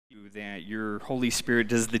that your Holy Spirit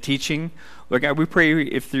does the teaching. Lord God, we pray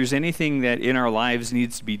if there's anything that in our lives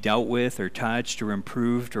needs to be dealt with or touched or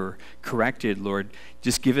improved or corrected, Lord,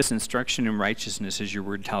 just give us instruction in righteousness as your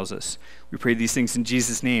word tells us. We pray these things in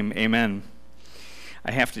Jesus' name. Amen.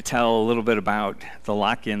 I have to tell a little bit about the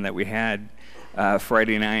lock-in that we had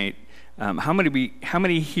Friday night. How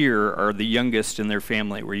many here are the youngest in their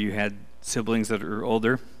family where you had siblings that are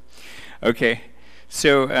older? Okay.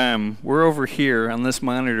 So we're over here on this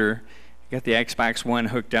monitor, got the Xbox One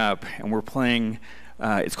hooked up, and we're playing,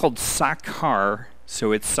 it's called soccer,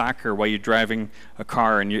 so it's soccer while you're driving a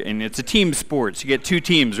car, and it's a team sport, so you get two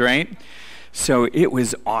teams, right? So it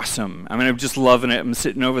was awesome. I mean, I'm just loving it. I'm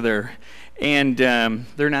sitting over there, and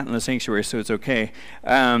they're not in the sanctuary, so it's okay.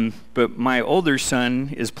 But my older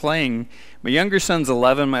son is playing. My younger son's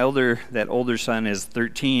 11, that older son is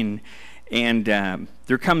 13, and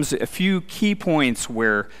there comes a few key points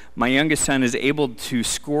where my youngest son is able to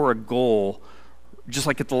score a goal just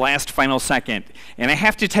like at the last final second. And I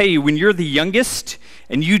have to tell you, when you're the youngest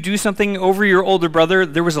and you do something over your older brother,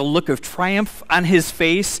 there was a look of triumph on his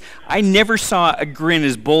face. I never saw a grin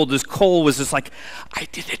as bold as Cole was just like, I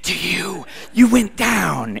did it to you. You went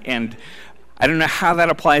down. And I don't know how that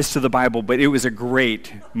applies to the Bible, but it was a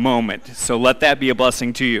great moment. So let that be a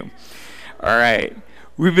blessing to you. All right.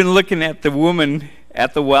 We've been looking at the woman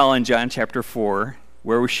at the well in John chapter 4.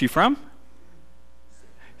 Where was she from?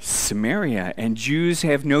 Samaria. And Jews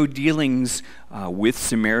have no dealings with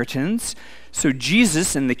Samaritans. So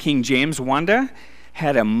Jesus in the King James, Wanda,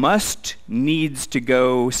 had a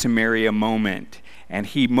must-needs-to-go Samaria moment. And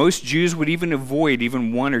most Jews would even avoid,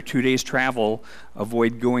 even 1 or 2 days travel,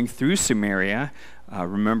 avoid going through Samaria.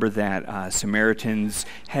 Remember that Samaritans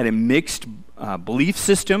had a mixed belief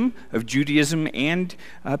system of Judaism and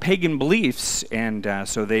pagan beliefs, and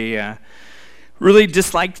so they really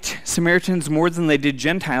disliked Samaritans more than they did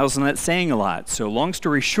Gentiles, and that's saying a lot. So long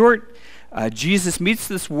story short, Jesus meets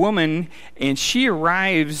this woman, and she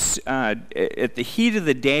arrives at the heat of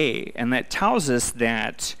the day, and that tells us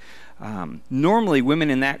that normally women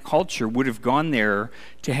in that culture would have gone there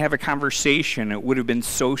to have a conversation. It would have been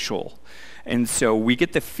social. And so we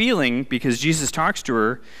get the feeling, because Jesus talks to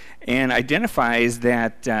her and identifies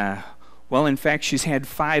that, well, in fact, she's had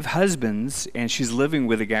 5 husbands, and she's living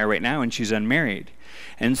with a guy right now, and she's unmarried.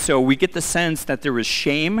 And so we get the sense that there was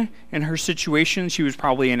shame in her situation. She was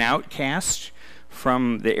probably an outcast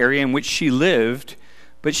from the area in which she lived,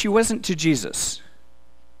 but she wasn't to Jesus.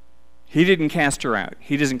 He didn't cast her out.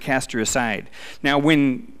 He doesn't cast her aside. Now,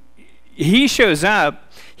 when he shows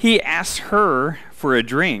up, he asks her for a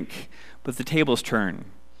drink, but the tables turn.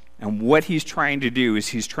 And what he's trying to do is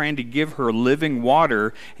he's trying to give her living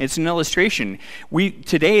water. It's an illustration.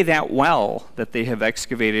 Today, that well that they have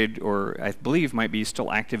excavated, or I believe might be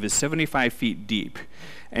still active, is 75 feet deep.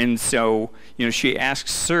 And so, she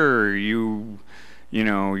asks, sir, you're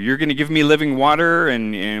going to give me living water,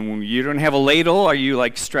 and you don't have a ladle? Are you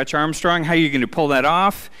like Stretch Armstrong? How are you going to pull that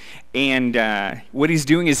off? And what he's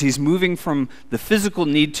doing is he's moving from the physical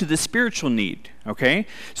need to the spiritual need, okay?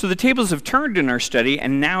 So the tables have turned in our study,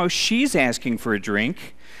 and now she's asking for a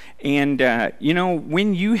drink. And,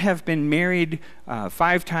 when you have been married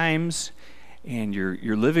 5 times, and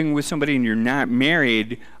you're living with somebody and you're not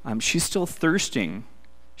married, she's still thirsting.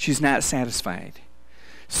 She's not satisfied.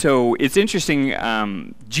 So it's interesting,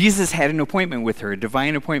 Jesus had an appointment with her, a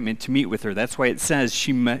divine appointment to meet with her. That's why it says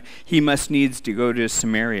he must needs to go to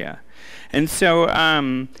Samaria. And so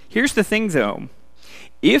here's the thing, though.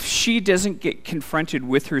 If she doesn't get confronted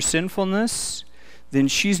with her sinfulness, then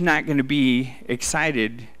she's not going to be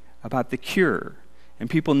excited about the cure. And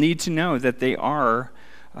people need to know that they are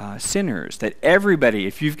sinners, that everybody,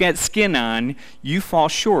 if you've got skin on, you fall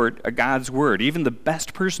short of God's word. Even the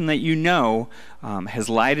best person that you know has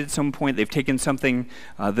lied at some point. They've taken something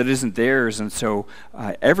that isn't theirs, and so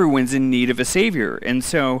everyone's in need of a Savior. And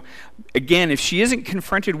so, again, if she isn't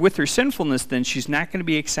confronted with her sinfulness, then she's not going to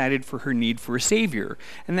be excited for her need for a Savior.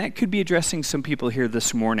 And that could be addressing some people here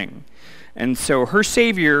this morning. And so her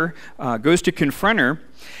Savior goes to confront her.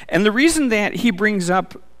 And the reason that he brings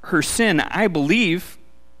up her sin, I believe,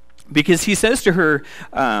 because he says to her,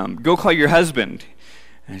 go call your husband.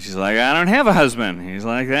 And she's like, I don't have a husband. He's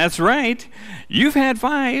like, that's right. You've had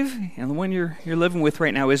 5, and the one you're living with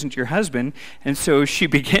right now isn't your husband. And so she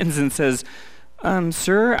begins and says,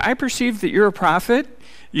 sir, I perceive that you're a prophet.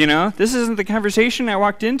 This isn't the conversation I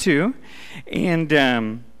walked into.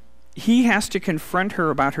 And he has to confront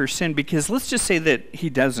her about her sin, because let's just say that he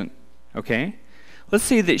doesn't, okay? Let's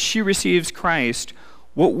say that she receives Christ.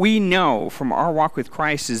 What we know from our walk with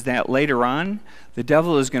Christ is that later on, the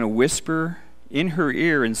devil is going to whisper in her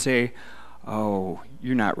ear and say, oh,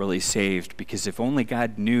 you're not really saved, because if only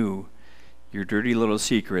God knew your dirty little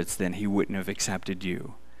secrets, then he wouldn't have accepted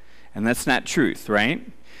you. And that's not truth, right?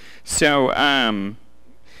 So,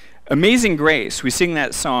 Amazing Grace, we sing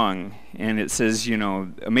that song, and it says,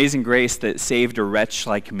 Amazing Grace that saved a wretch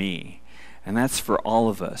like me. And that's for all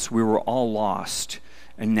of us. We were all lost,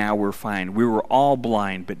 and now we're fine. We were all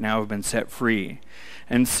blind, but now have been set free.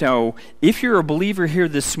 And so, if you're a believer here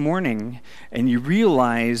this morning, and you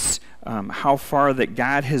realize how far that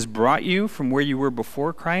God has brought you from where you were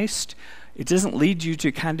before Christ, it doesn't lead you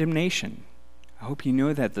to condemnation. I hope you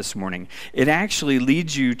know that this morning. It actually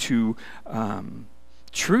leads you to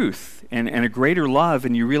truth and a greater love,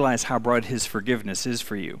 and you realize how broad his forgiveness is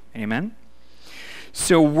for you. Amen?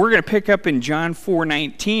 So we're going to pick up in John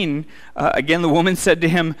 4:19. Again, the woman said to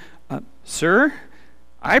him, Sir,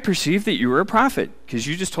 I perceive that you are a prophet, because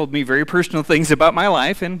you just told me very personal things about my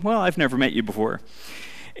life, and, well, I've never met you before.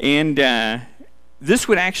 And this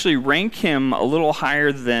would actually rank him a little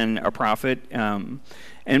higher than a prophet. And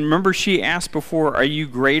remember, she asked before, are you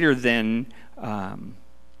greater than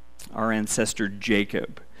our ancestor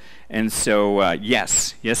Jacob? And so,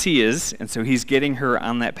 yes, he is. And so he's getting her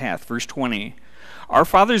on that path. Verse 20, our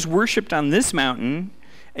fathers worshipped on this mountain,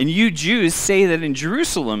 and you Jews say that in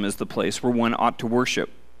Jerusalem is the place where one ought to worship.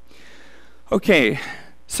 Okay,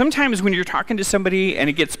 sometimes when you're talking to somebody and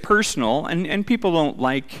it gets personal, and people don't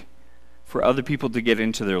like for other people to get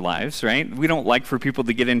into their lives, right? We don't like for people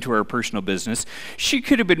to get into our personal business. She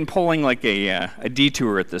could have been pulling like a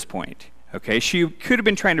detour at this point, okay? She could have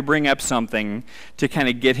been trying to bring up something to kind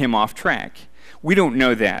of get him off track. We don't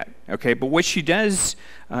know that, okay? But what she does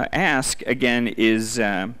ask, again, is,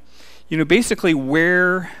 basically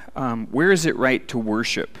where is it right to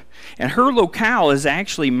worship? And her locale is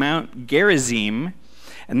actually Mount Gerizim,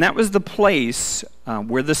 and that was the place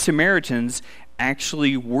where the Samaritans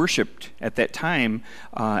actually worshipped at that time,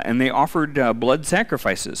 and they offered blood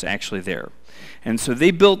sacrifices actually there. And so they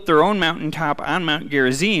built their own mountaintop on Mount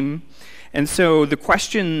Gerizim, and so the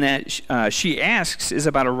question that she asks is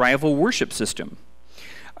about a rival worship system.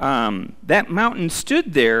 That mountain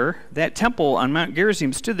stood there, that temple on Mount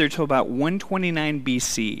Gerizim stood there till about 129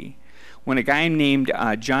 BC, when a guy named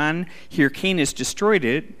John Hyrcanus destroyed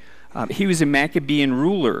it. He was a Maccabean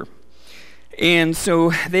ruler. And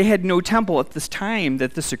so they had no temple at this time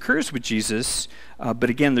that this occurs with Jesus, but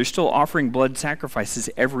again, they're still offering blood sacrifices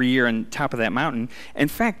every year on top of that mountain. In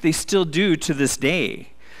fact, they still do to this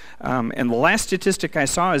day. And the last statistic I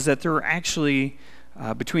saw is that there are actually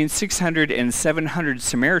between 600 and 700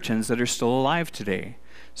 Samaritans that are still alive today.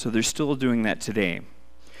 So they're still doing that today.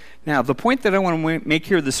 Now, the point that I want to make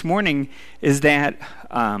here this morning is that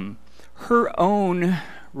her own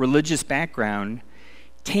religious background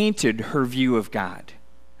tainted her view of God,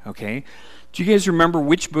 okay? Do you guys remember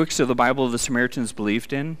which books of the Bible the Samaritans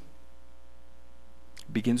believed in?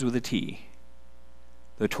 It begins with a T.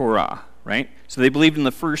 The Torah, right? So they believed in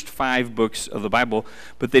the first 5 books of the Bible,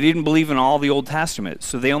 but they didn't believe in all the Old Testament,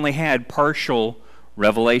 so they only had partial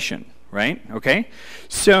revelation, right? Okay?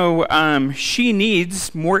 So she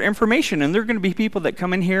needs more information, and there are going to be people that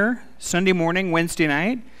come in here Sunday morning, Wednesday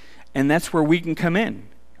night, and that's where we can come in.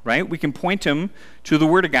 Right? We can point them to the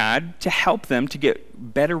Word of God to help them to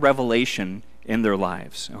get better revelation in their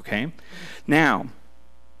lives, okay? Now,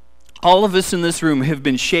 all of us in this room have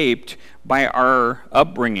been shaped by our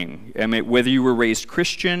upbringing. I mean, whether you were raised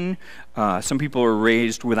Christian, some people are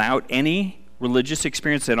raised without any religious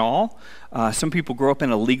experience at all. Some people grow up in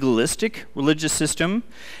a legalistic religious system,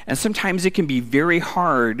 and sometimes it can be very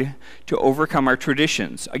hard to overcome our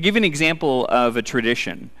traditions. I'll give you an example of a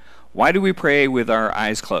tradition. Why do we pray with our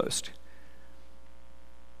eyes closed?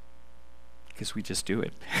 Because we just do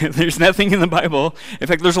it. There's nothing in the Bible. In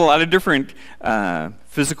fact, there's a lot of different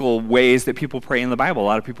physical ways that people pray in the Bible. A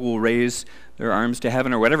lot of people will raise their arms to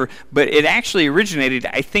heaven or whatever. But it actually originated,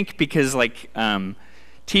 I think, because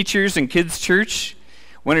teachers in kids' church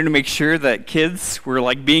wanted to make sure that kids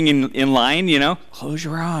were being in line, close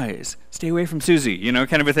your eyes, stay away from Susie,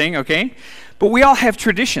 kind of a thing, okay? But we all have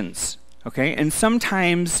traditions. Okay, and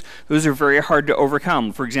sometimes those are very hard to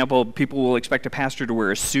overcome. For example, people will expect a pastor to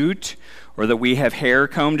wear a suit, or that we have hair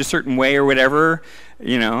combed a certain way or whatever,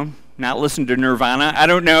 not listen to Nirvana. I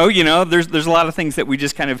don't know, there's a lot of things that we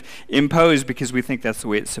just kind of impose because we think that's the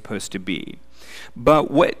way it's supposed to be.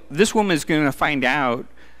 But what this woman is going to find out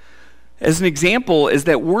as an example is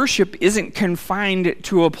that worship isn't confined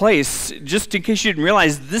to a place. Just in case you didn't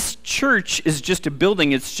realize, this church is just a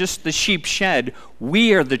building. It's just the sheep shed.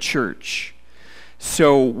 We are the church.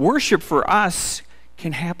 So worship for us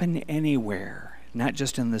can happen anywhere. not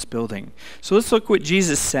just in this building. So let's look what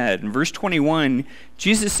Jesus said. In verse 21,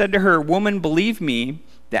 Jesus said to her, "Woman, believe me,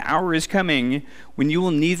 the hour is coming when you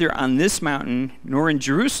will neither on this mountain nor in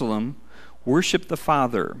Jerusalem worship the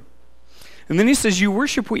Father." And then he says, "You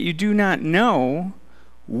worship what you do not know.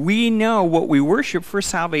 We know what we worship, for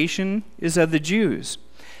salvation is of the Jews."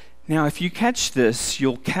 Now, if you catch this,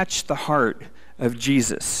 you'll catch the heart of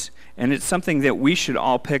Jesus. And it's something that we should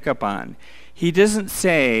all pick up on. He doesn't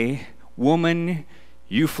say, "Woman,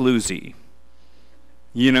 you floozy."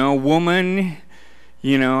 Woman,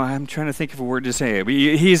 I'm trying to think of a word to say. But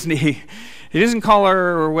he doesn't call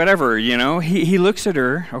her or whatever, He looks at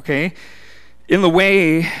her, okay, in the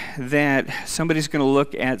way that somebody's going to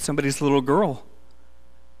look at somebody's little girl.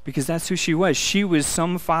 Because that's who she was. She was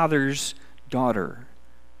some father's daughter.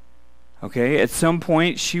 Okay, at some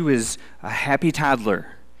point she was a happy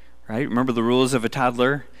toddler, right? Remember the rules of a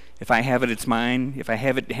toddler? If I have it, it's mine. If I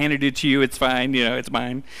have it handed it to you, it's fine. It's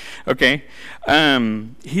mine. Okay.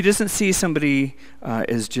 He doesn't see somebody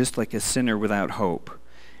as just like a sinner without hope.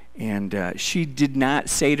 And she did not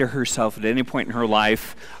say to herself at any point in her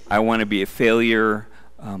life, "I want to be a failure.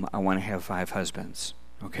 I want to have 5 husbands."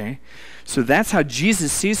 Okay? So that's how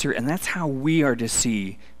Jesus sees her, and that's how we are to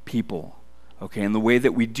see people. Okay, and the way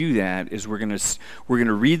that we do that is we're going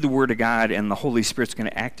to read the Word of God, and the Holy Spirit's going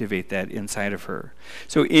to activate that inside of her.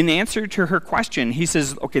 So in answer to her question, he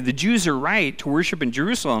says, okay, the Jews are right to worship in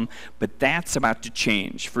Jerusalem, but that's about to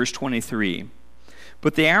change. Verse 23.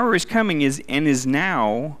 "But the hour is coming and is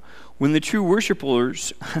now when the true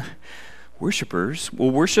worshipers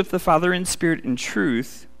will worship the Father in spirit and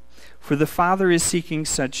truth, for the Father is seeking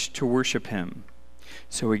such to worship him."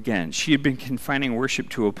 So again, she had been confining worship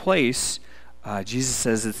to a place. Jesus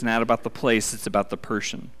says it's not about the place, it's about the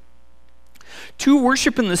person. To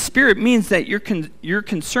worship in the Spirit means that you're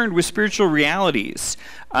concerned with spiritual realities.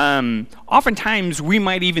 Oftentimes, we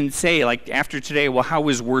might even say, like after today, well, how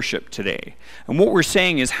was worship today? And what we're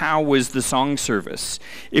saying is, how was the song service?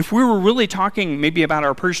 If we were really talking maybe about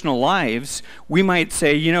our personal lives, we might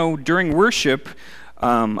say, during worship,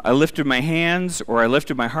 I lifted my hands, or I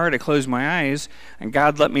lifted my heart, I closed my eyes, and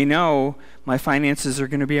God let me know my finances are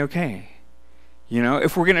going to be okay.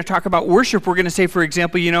 If we're going to talk about worship, we're going to say, for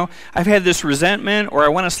example, I've had this resentment, or I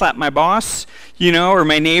want to slap my boss, or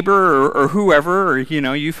my neighbor, or whoever, or,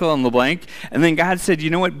 you fill in the blank. And then God said,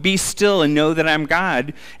 be still and know that I'm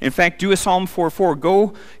God. In fact, do a Psalm 4:4.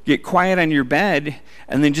 Go get quiet on your bed,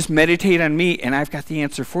 and then just meditate on me, and I've got the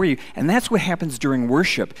answer for you. And that's what happens during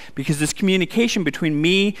worship, because it's communication between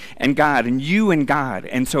me and God, and you and God.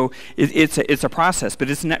 And so it's a process, but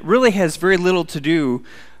it really has very little to do,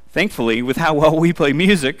 thankfully, with how well we play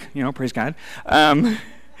music, praise God.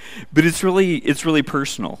 But it's really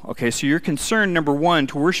personal. Okay, so you're concerned, number one,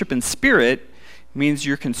 to worship in spirit means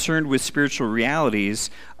you're concerned with spiritual realities,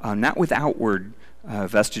 not with outward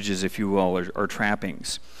vestiges, if you will, or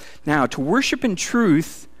trappings. Now, to worship in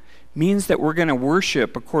truth means that we're going to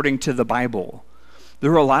worship according to the Bible.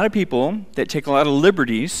 There are a lot of people that take a lot of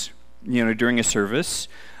liberties, during a service.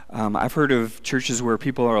 I've heard of churches where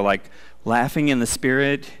people are like laughing in the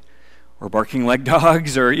spirit, or barking like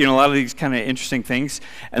dogs, or a lot of these kind of interesting things.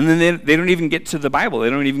 And then they don't even get to the Bible.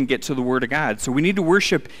 They don't even get to the Word of God. So we need to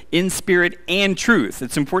worship in spirit and truth.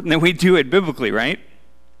 It's important that we do it biblically, right?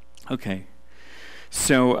 Okay.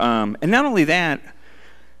 So, and not only that,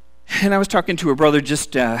 and I was talking to a brother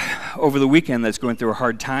just over the weekend that's going through a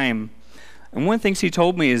hard time, and one of the things he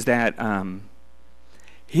told me is that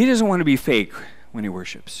he doesn't want to be fake when he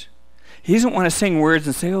worships. He doesn't want to sing words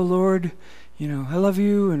and say, "Oh Lord, I love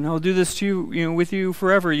you, and I'll do this to you, with you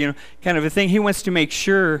forever," kind of a thing. He wants to make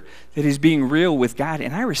sure that he's being real with God,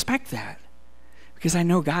 and I respect that, because I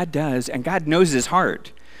know God does, and God knows his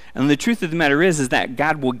heart. And the truth of the matter is that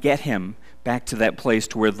God will get him back to that place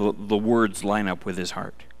to where the words line up with his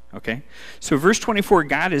heart. Okay? So verse 24,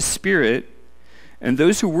 God is spirit, and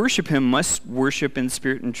those who worship him must worship in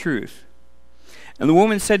spirit and truth. And the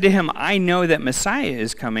woman said to him, "I know that Messiah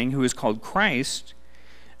is coming, who is called Christ,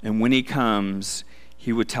 and when he comes,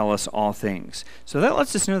 he would tell us all things." So that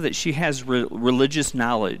lets us know that she has religious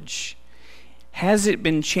knowledge. Has it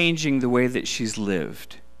been changing the way that she's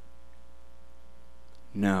lived?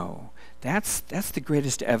 No. That's the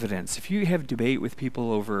greatest evidence. If you have debate with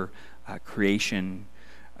people over creation,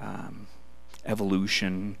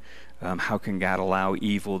 evolution, how can God allow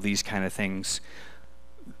evil, these kind of things,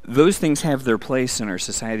 those things have their place in our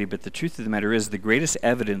society, but the truth of the matter is the greatest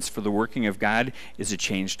evidence for the working of God is a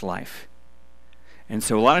changed life. And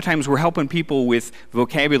so a lot of times we're helping people with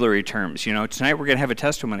vocabulary terms. Tonight we're going to have a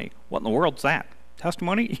testimony. What in the world's that?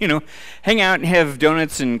 testimony, hang out and have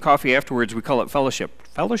donuts and coffee afterwards. We call it fellowship.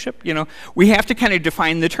 Fellowship, we have to kind of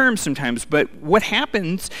define the term sometimes. But what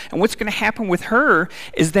happens and what's going to happen with her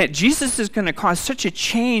is that Jesus is going to cause such a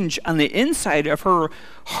change on the inside of her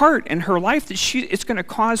heart and her life that it's going to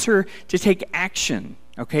cause her to take action.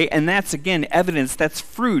 Okay, and that's, again, evidence, that's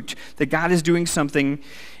fruit that God is doing something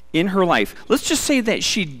in her life. Let's just say that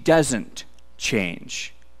she doesn't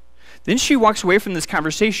change. Then she walks away from this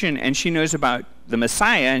conversation and she knows about the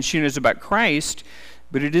Messiah and she knows about Christ,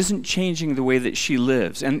 but it isn't changing the way that she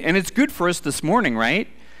lives. And it's good for us this morning, right?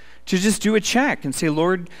 To just do a check and say,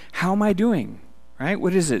 Lord, how am I doing? Right?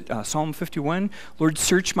 What is it? Psalm 51? Lord,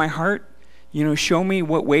 search my heart. Show me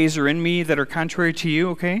what ways are in me that are contrary to you,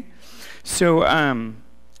 okay? So,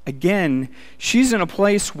 again, she's in a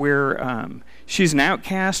place where she's an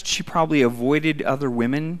outcast. She probably avoided other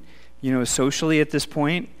women, socially at this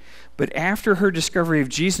point. But after her discovery of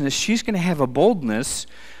Jesus, she's going to have a boldness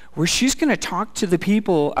where she's going to talk to the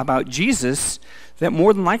people about Jesus that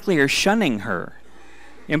more than likely are shunning her.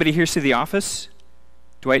 Anybody here see The Office?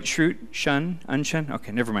 Dwight Schrute, shun, unshun?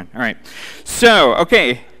 Okay, never mind. All right. So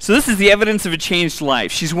this is the evidence of a changed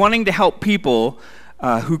life. She's wanting to help people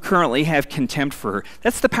who currently have contempt for her.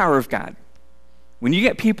 That's the power of God. When you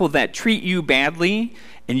get people that treat you badly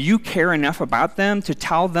and you care enough about them to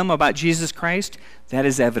tell them about Jesus Christ, that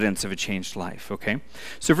is evidence of a changed life, okay?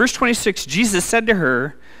 So verse 26, Jesus said to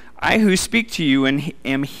her, I who speak to you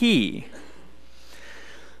am he.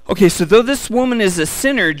 Okay, so though this woman is a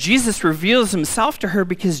sinner, Jesus reveals himself to her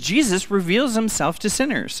because Jesus reveals himself to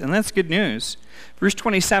sinners, and that's good news. Verse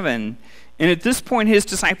 27, and at this point his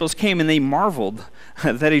disciples came and they marveled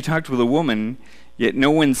that he talked with a woman, yet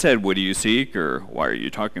no one said, what do you seek, or why are you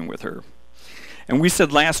talking with her? And we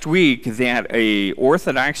said last week that a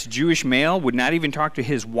Orthodox Jewish male would not even talk to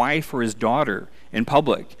his wife or his daughter in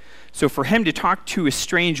public. So for him to talk to a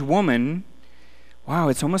strange woman, wow,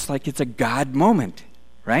 it's almost like it's a God moment,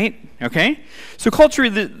 right? Okay? So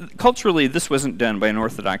culturally, this wasn't done by an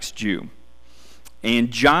Orthodox Jew.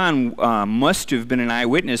 And John must have been an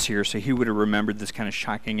eyewitness here, so he would have remembered this kind of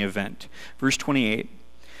shocking event. Verse 28,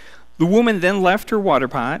 the woman then left her water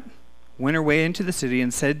pot, went her way into the city,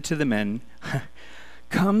 and said to the men,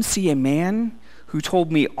 come see a man who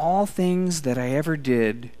told me all things that I ever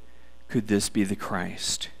did. Could this be the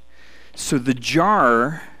Christ? So the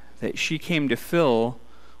jar that she came to fill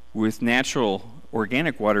with natural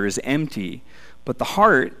organic water is empty, but the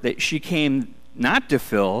heart that she came not to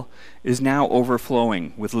fill is now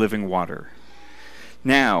overflowing with living water.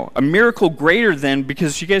 Now, a miracle greater than,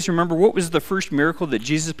 because you guys remember, what was the first miracle that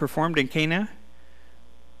Jesus performed in Cana?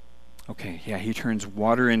 Okay, yeah, he turns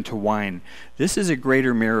water into wine. This is a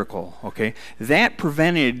greater miracle, okay? That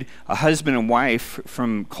prevented a husband and wife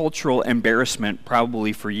from cultural embarrassment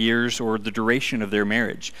probably for years or the duration of their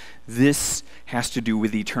marriage. This has to do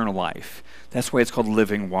with eternal life. That's why it's called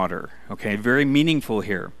living water, okay? Very meaningful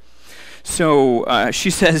here. So she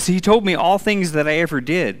says, he told me all things that I ever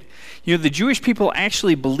did. The Jewish people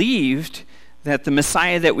actually believed that the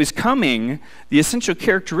Messiah that was coming, the essential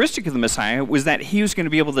characteristic of the Messiah was that he was going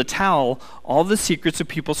to be able to tell all the secrets of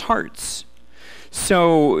people's hearts.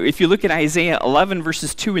 So if you look at Isaiah 11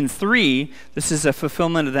 verses 2 and 3, this is a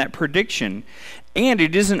fulfillment of that prediction. And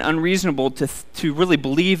it isn't unreasonable to really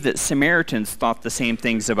believe that Samaritans thought the same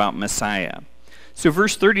things about Messiah. So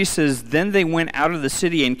verse 30 says, then they went out of the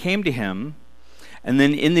city and came to him, and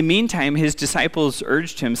then in the meantime his disciples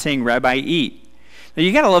urged him, saying, Rabbi, eat. Now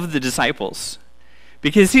you got to love the disciples,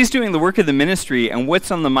 because he's doing the work of the ministry, and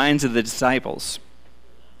what's on the minds of the disciples?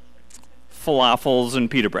 Falafels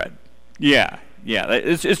and pita bread. Yeah,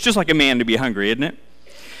 it's just like a man to be hungry, isn't it?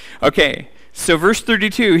 Okay, so verse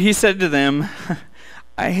 32, he said to them,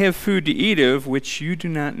 I have food to eat of which you do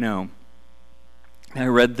not know. I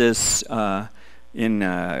read this in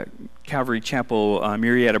Calvary Chapel,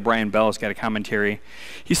 Murietta Brian Bell's got a commentary.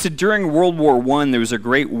 He said, during World War I, there was a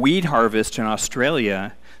great wheat harvest in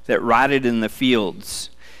Australia that rotted in the fields.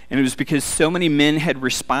 And it was because so many men had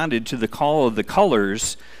responded to the call of the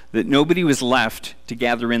colors that nobody was left to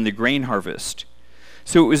gather in the grain harvest.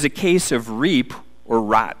 So it was a case of reap or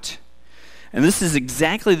rot. And this is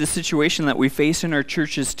exactly the situation that we face in our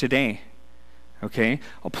churches today. Okay?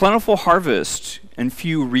 A plentiful harvest and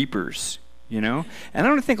few reapers. And I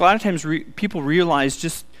don't think a lot of times people realize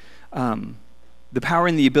just the power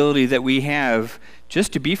and the ability that we have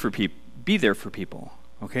just to be there for people.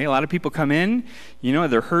 Okay, a lot of people come in,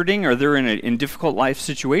 they're hurting or they're in difficult life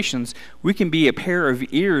situations. We can be a pair of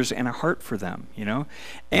ears and a heart for them.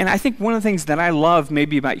 And I think one of the things that I love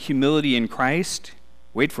maybe about humility in Christ,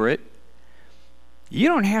 wait for it, you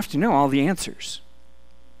don't have to know all the answers.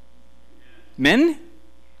 Men,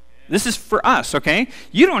 this is for us, okay?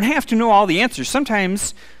 You don't have to know all the answers.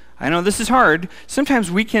 Sometimes, I know this is hard, sometimes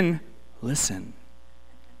we can listen.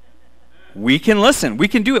 We can listen. We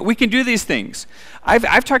can do it. We can do these things.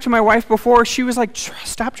 I've talked to my wife before. She was like,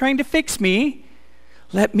 stop trying to fix me.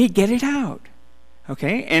 Let me get it out.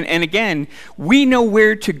 Okay? And again, we know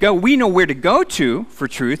where to go. We know where to go to for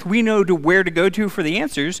truth. We know where to go to for the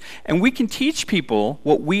answers. And we can teach people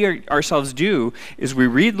what we ourselves do is we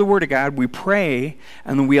read the Word of God, we pray,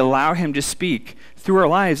 and then we allow Him to speak through our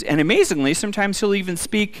lives. And amazingly, sometimes He'll even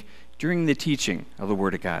speak during the teaching of the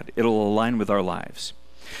Word of God. It'll align with our lives.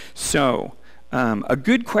 So, a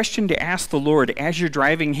good question to ask the Lord as you're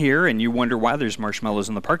driving here and you wonder why there's marshmallows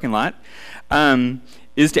in the parking lot,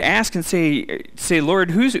 is to ask and say,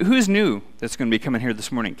 Lord, who's new that's going to be coming here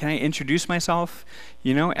this morning? Can I introduce myself?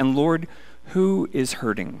 And Lord, who is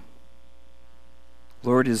hurting?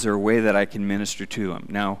 Lord, is there a way that I can minister to them?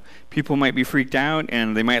 Now, people might be freaked out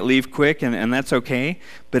and they might leave quick, and that's okay.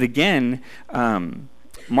 But again,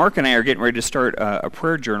 Mark and I are getting ready to start a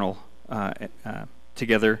prayer journal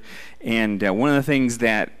together, and one of the things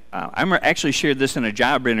that I actually shared this in a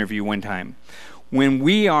job interview one time. When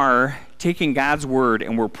we are taking God's word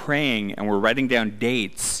and we're praying and we're writing down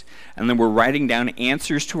dates and then we're writing down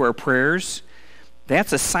answers to our prayers,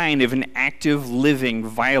 that's a sign of an active, living,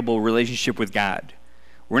 viable relationship with God.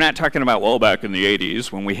 We're not talking about, well, back in the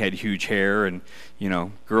 80s when we had huge hair and,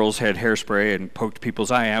 girls had hairspray and poked people's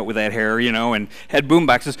eye out with that hair, and had boom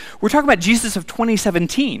boxes. We're talking about Jesus of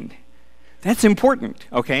 2017. That's important,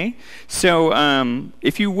 okay? So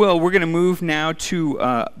if you will, we're going to move now to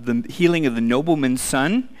the healing of the nobleman's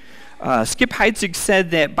son. Skip Heitzig said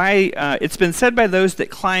that it's been said by those that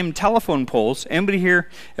climb telephone poles. Anybody here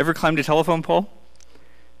ever climbed a telephone pole?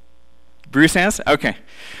 Bruce has? Okay.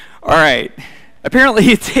 All right.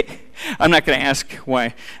 Apparently, I'm not going to ask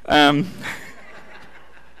why.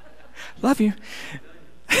 Love you.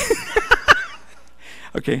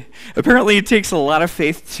 Okay. Apparently, it takes a lot of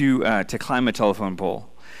faith to climb a telephone pole.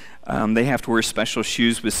 They have to wear special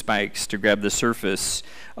shoes with spikes to grab the surface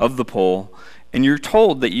of the pole. And you're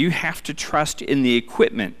told that you have to trust in the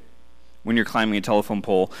equipment when you're climbing a telephone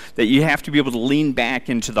pole, that you have to be able to lean back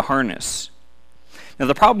into the harness. Now,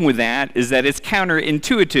 the problem with that is that it's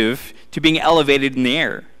counterintuitive to being elevated in the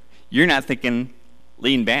air. You're not thinking,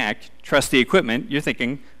 lean back, trust the equipment. You're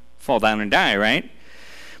thinking, fall down and die, right?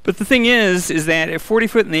 But the thing is that at 40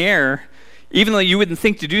 foot in the air, even though you wouldn't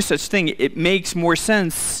think to do such thing, it makes more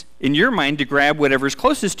sense in your mind to grab whatever's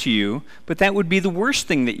closest to you, but that would be the worst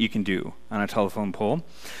thing that you can do on a telephone pole.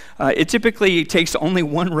 It typically takes only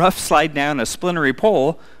one rough slide down a splintery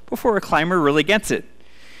pole before a climber really gets it.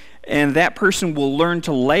 And that person will learn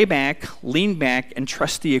to lay back, lean back, and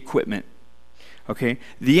trust the equipment. Okay?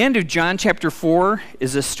 The end of John chapter 4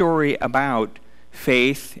 is a story about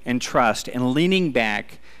faith and trust and leaning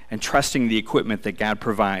back and trusting the equipment that God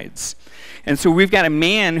provides. And so we've got a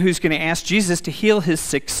man who's going to ask Jesus to heal his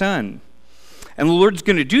sick son. And the Lord's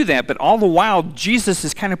going to do that, but all the while, Jesus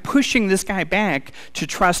is kind of pushing this guy back to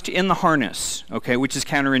trust in the harness, okay, which is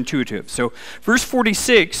counterintuitive. So verse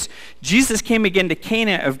 46, Jesus came again to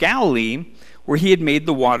Cana of Galilee, where he had made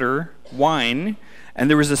the water wine, and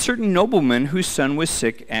there was a certain nobleman whose son was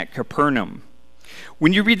sick at Capernaum.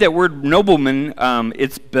 When you read that word nobleman,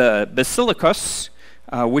 it's basilikos,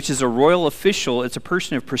 which is a royal official. It's a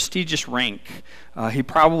person of prestigious rank. He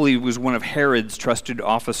probably was one of Herod's trusted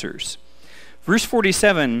officers. Verse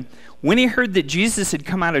 47, when he heard that Jesus had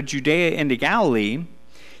come out of Judea into Galilee,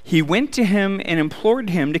 he went to him and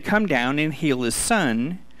implored him to come down and heal his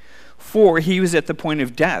son, for he was at the point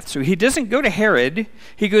of death. So he doesn't go to Herod,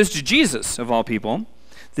 he goes to Jesus, of all people,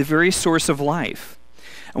 the very source of life.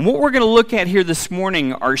 And what we're going to look at here this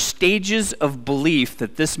morning are stages of belief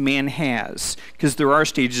that this man has, because there are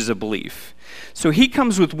stages of belief. So he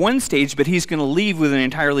comes with one stage, but he's going to leave with an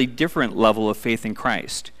entirely different level of faith in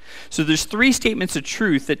Christ. So there's 3 statements of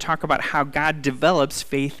truth that talk about how God develops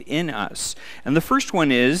faith in us. And the first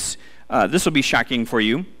one is, this will be shocking for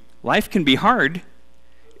you, life can be hard.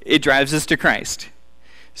 It drives us to Christ.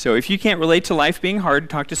 So if you can't relate to life being hard,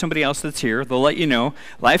 talk to somebody else that's here. They'll let you know.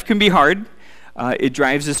 Life can be hard. It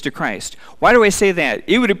drives us to Christ. Why do I say that?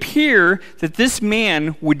 It would appear that this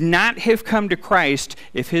man would not have come to Christ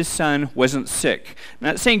if his son wasn't sick. I'm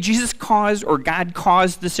not saying Jesus caused or God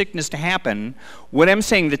caused the sickness to happen. What I'm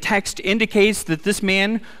saying, the text indicates that this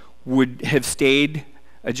man would have stayed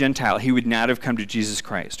a Gentile. He would not have come to Jesus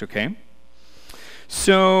Christ, okay?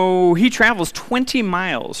 So he travels 20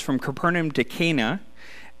 miles from Capernaum to Cana.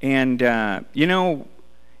 And,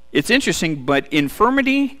 it's interesting, but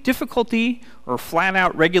infirmity, difficulty, or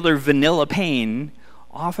flat-out regular vanilla pain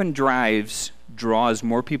often draws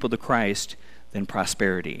more people to Christ than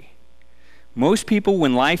prosperity. Most people,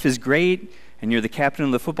 when life is great and you're the captain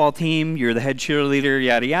of the football team, you're the head cheerleader,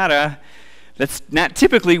 yada, yada, that's not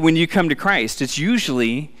typically when you come to Christ. It's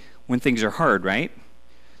usually when things are hard, right?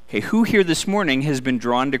 Okay, who here this morning has been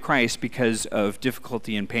drawn to Christ because of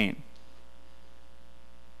difficulty and pain?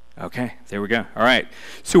 Okay, there we go. All right.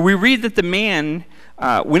 So we read that the man,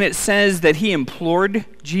 when it says that he implored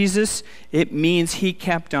Jesus, it means he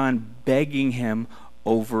kept on begging him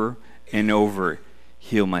over and over,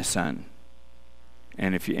 heal my son.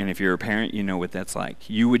 And if you're a parent, you know what that's like.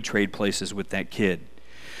 You would trade places with that kid.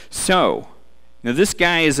 So, now this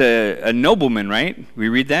guy is a nobleman, right? We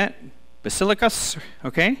read that? Basilicus,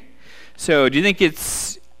 okay? So do you think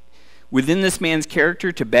it's within this man's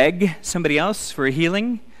character to beg somebody else for a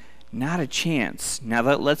healing? Not a chance. Now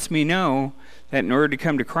that lets me know that in order to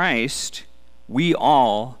come to Christ, we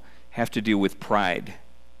all have to deal with pride.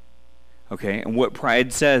 Okay? And what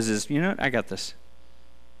pride says is, you know what? I got this.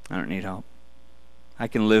 I don't need help. I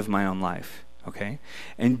can live my own life. Okay?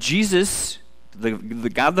 And Jesus, the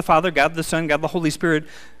God the Father, God the Son, God the Holy Spirit,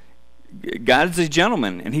 God's a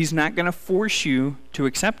gentleman, and he's not going to force you to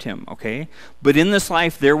accept him, okay? But in this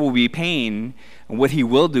life, there will be pain, and what he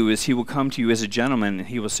will do is he will come to you as a gentleman, and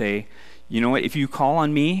he will say, you know what, if you call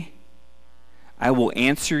on me, I will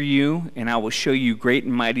answer you, and I will show you great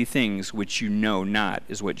and mighty things which you know not,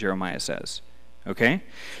 is what Jeremiah says, okay?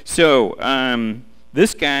 So,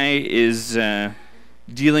 this guy is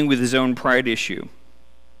dealing with his own pride issue.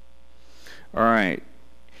 All right.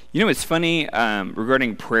 You know, it's funny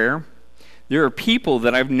regarding prayer. There are people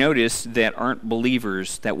that I've noticed that aren't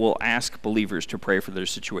believers that will ask believers to pray for their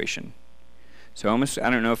situation. So I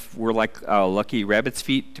don't know if we're like lucky rabbit's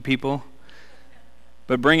feet to people,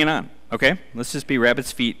 but bring it on, okay? Let's just be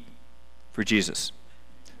rabbit's feet for Jesus.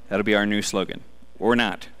 That'll be our new slogan. Or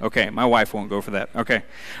not. Okay, my wife won't go for that. Okay.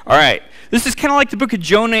 All right. This is kind of like the book of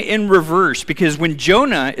Jonah in reverse, because when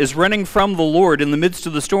Jonah is running from the Lord in the midst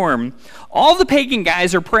of the storm, all the pagan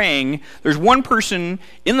guys are praying. There's one person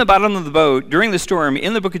in the bottom of the boat during the storm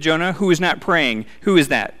in the book of Jonah who is not praying. Who is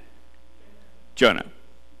that? Jonah.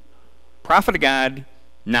 Prophet of God,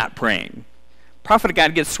 not praying. Prophet of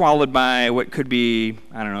God gets swallowed by what could be,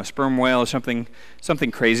 I don't know, a sperm whale or something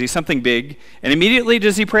crazy, something big. And immediately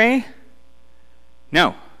does he pray?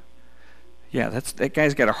 No. Yeah, that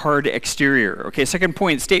guy's got a hard exterior. Okay, second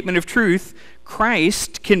point, statement of truth.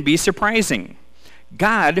 Christ can be surprising.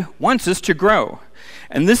 God wants us to grow.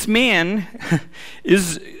 And this man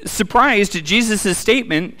is surprised at Jesus'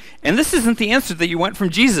 statement, and this isn't the answer that you want from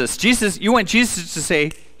Jesus. You want Jesus to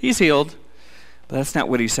say, he's healed. But that's not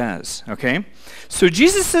what he says, okay? So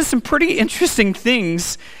Jesus says some pretty interesting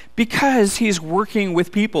things because he's working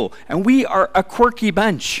with people. And we are a quirky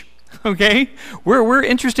bunch. Okay? We're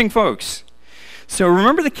interesting folks. So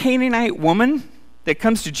remember the Canaanite woman that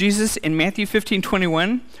comes to Jesus in Matthew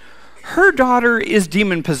 15:21? Her daughter is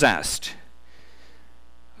demon-possessed.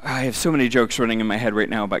 I have so many jokes running in my head right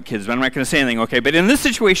now about kids, but I'm not going to say anything, okay? But in this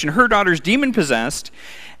situation, her daughter's demon-possessed,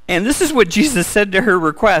 and this is what Jesus said to her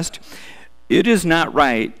request. It is not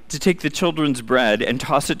right to take the children's bread and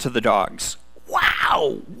toss it to the dogs.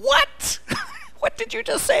 Wow! What? What did you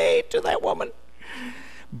just say to that woman?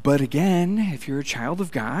 But again, if you're a child of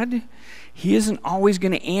God, he isn't always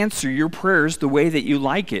going to answer your prayers the way that you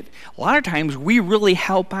like it. A lot of times we really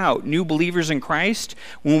help out new believers in Christ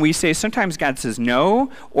when we say sometimes God says no,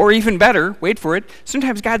 or even better, wait for it,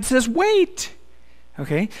 sometimes God says wait.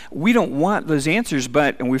 Okay? We don't want those answers,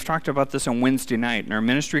 but, and we've talked about this on Wednesday night in our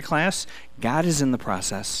ministry class, God is in the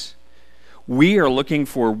process. We are looking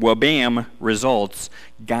for wabam results.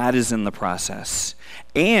 God is in the process.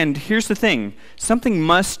 And here's the thing, something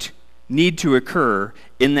must need to occur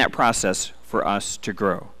in that process for us to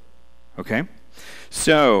grow. Okay?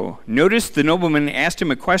 So, notice the nobleman asked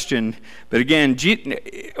him a question, but again,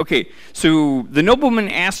 so the nobleman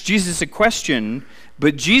asked Jesus a question,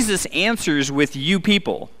 but Jesus answers with you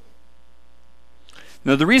people.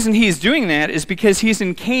 Now, the reason he's doing that is because he's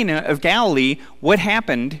in Cana of Galilee. What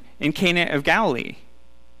happened in Cana of Galilee?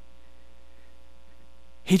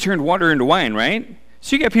 He turned water into wine, right?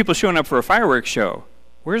 So you got people showing up for a fireworks show.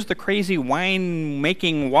 Where's the crazy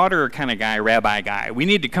wine-making water kind of guy, rabbi guy? We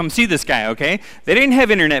need to come see this guy, okay? They didn't have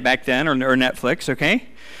internet back then or Netflix, okay?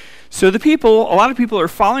 So a lot of people are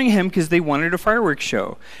following him because they wanted a fireworks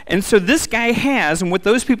show. And so this guy has, and what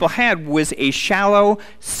those people had was a shallow,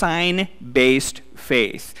 sign-based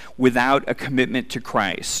faith without a commitment to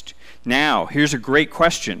Christ. Now, here's a great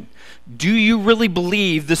question. Do you really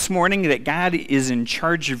believe this morning that God is in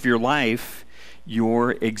charge of your life,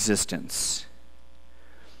 your existence?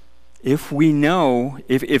 if we know,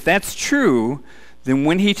 if that's true, then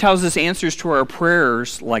when he tells us answers to our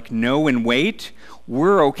prayers like no and wait,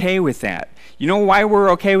 we're okay with that. You know why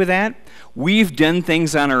we're okay with that? We've done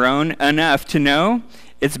things on our own enough to know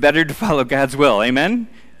it's better to follow God's will. Amen?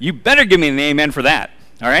 You better give me an amen for that.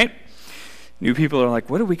 All right? New people are like,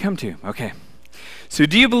 what did we come to? Okay. So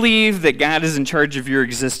do you believe that God is in charge of your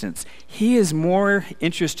existence? He is more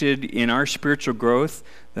interested in our spiritual growth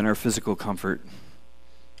than our physical comfort.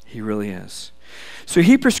 He really is. So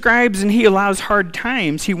he prescribes and he allows hard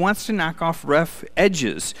times. He wants to knock off rough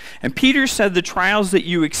edges. And Peter said the trials that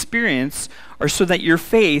you experience are so that your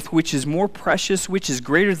faith, which is more precious, which is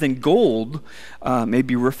greater than gold, may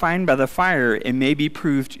be refined by the fire and may be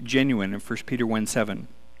proved genuine in 1 Peter 1:7.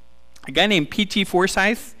 A guy named P.T.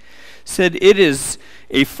 Forsyth said it is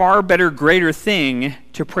a far better, greater thing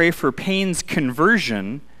to pray for pain's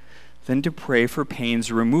conversion than to pray for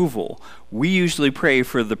pain's removal. We usually pray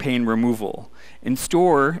for the pain removal.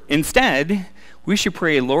 Instead, we should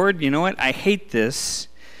pray, Lord, you know what? I hate this,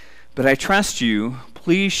 but I trust you.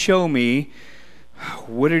 Please show me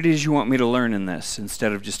what it is you want me to learn in this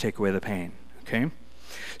instead of just take away the pain. Okay?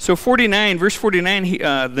 So verse 49,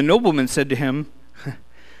 the nobleman said to him,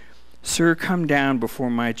 Sir, come down before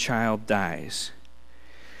my child dies.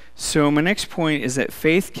 So my next point is that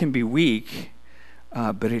faith can be weak,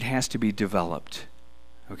 but it has to be developed.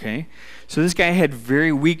 Okay? So this guy had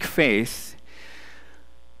very weak faith,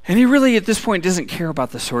 and he really at this point doesn't care about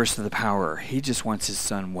the source of the power. He just wants his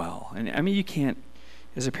son well. And I mean, you can't,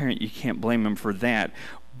 as a parent, you can't blame him for that.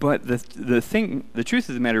 But the truth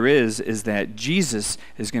of the matter is that Jesus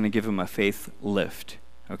is going to give him a faith lift.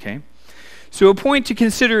 Okay? So a point to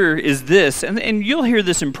consider is this, and you'll hear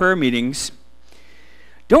this in prayer meetings.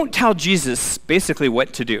 Don't tell Jesus basically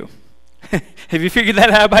what to do. Have you figured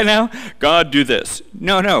that out by now? God, do this.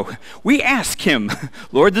 No. We ask him,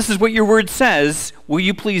 Lord, this is what your word says. Will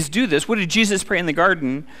you please do this? What did Jesus pray in the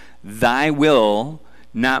garden? Thy will,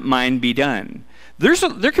 not mine, be done. There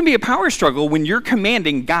can be a power struggle when you're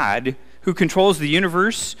commanding God, who controls the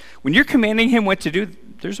universe. When you're commanding him what to do,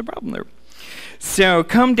 there's a problem there. So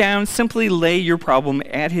come down, simply lay your problem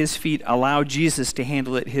at his feet. Allow Jesus to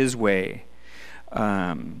handle it his way.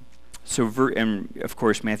 And of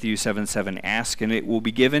course, Matthew 7:7, ask and it will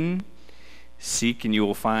be given, seek and you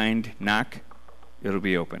will find, knock, it'll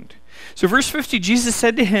be opened. So verse 50, Jesus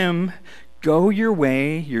said to him, go your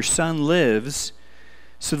way, your son lives.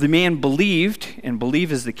 So the man believed, and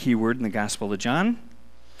believe is the key word in the Gospel of John.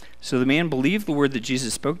 So the man believed the word that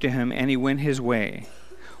Jesus spoke to him, and he went his way.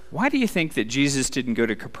 Why do you think that Jesus didn't go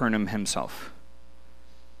to Capernaum himself?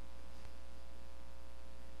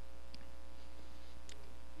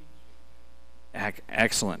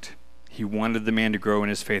 Excellent. He wanted the man to grow in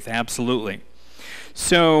his faith. Absolutely.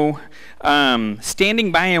 So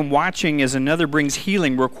standing by and watching as another brings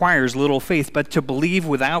healing requires little faith, but to believe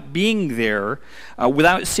without being there,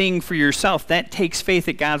 without seeing for yourself, that takes faith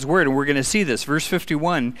at God's word, and we're going to see this. Verse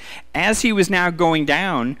 51, as he was now going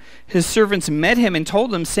down, his servants met him and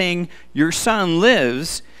told him, saying, your son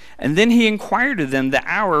lives. And then he inquired of them the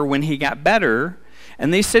hour when he got better.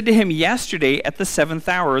 And they said to him, yesterday at the 7th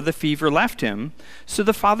hour the fever left him. So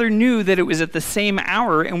the father knew that it was at the same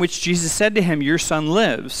hour in which Jesus said to him, your son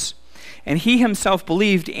lives. And he himself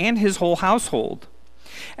believed, and his whole household.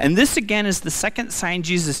 And this again is the second sign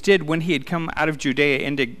Jesus did when he had come out of Judea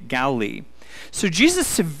into Galilee. So Jesus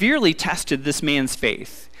severely tested this man's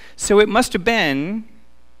faith. So it must have been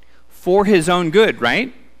for his own good,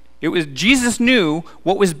 right? It was Jesus knew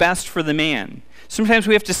what was best for the man. Sometimes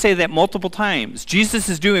we have to say that multiple times. Jesus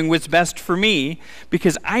is doing what's best for me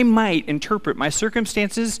because I might interpret my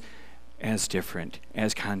circumstances as different,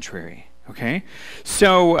 as contrary. Okay?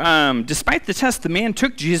 So despite the test, the man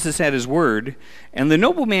took Jesus at his word. And the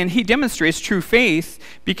nobleman, he demonstrates true faith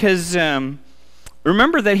because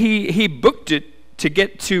remember that he booked it to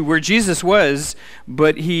get to where Jesus was,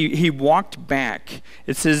 but he walked back.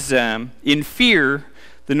 It says, in fear,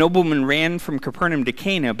 the nobleman ran from Capernaum to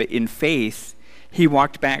Cana, but in faith, he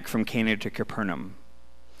walked back from Cana to Capernaum.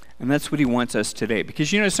 And that's what he wants us today.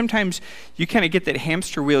 Because, sometimes you kind of get that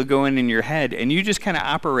hamster wheel going in your head, and you just kind of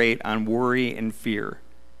operate on worry and fear.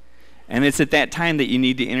 And it's at that time that you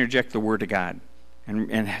need to interject the Word of God.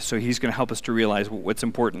 And so he's going to help us to realize what's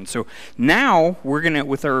important. So now,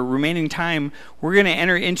 with our remaining time, we're going to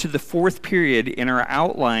enter into the fourth period in our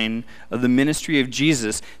outline of the ministry of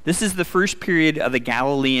Jesus. This is the first period of the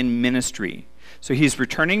Galilean ministry. So he's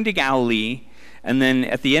returning to Galilee. And then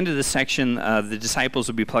at the end of the section, the disciples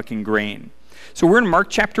will be plucking grain. So we're in Mark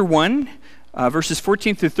chapter 1. verses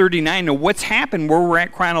 14 through 39. Now, what's happened where we're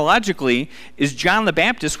at chronologically is John the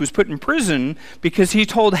Baptist was put in prison because he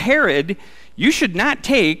told Herod, you should not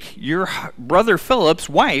take your brother Philip's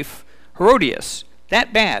wife, Herodias.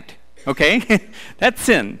 That bad, okay? That's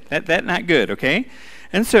sin. That not good, okay?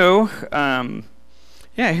 And so,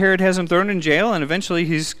 Herod has him thrown in jail, and eventually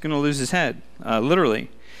he's going to lose his head, literally.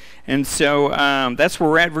 And so that's where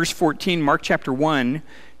we're at, verse 14, Mark chapter 1.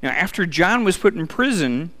 Now, after John was put in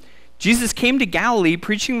prison, Jesus came to Galilee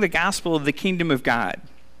preaching the gospel of the kingdom of God.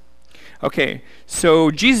 Okay,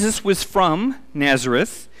 so Jesus was from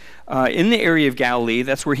Nazareth in the area of Galilee.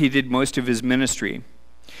 That's where he did most of his ministry.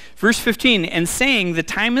 Verse 15, and saying, the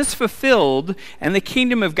time is fulfilled and the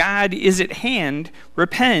kingdom of God is at hand,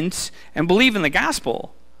 repent and believe in the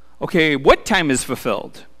gospel. Okay, what time is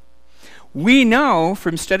fulfilled? We know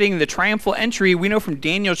from studying the triumphal entry, we know from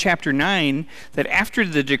Daniel chapter 9, that after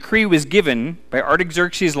the decree was given by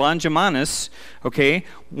Artaxerxes Longimanus, okay,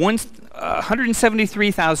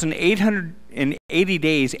 173,880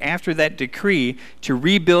 days after that decree to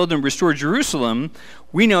rebuild and restore Jerusalem,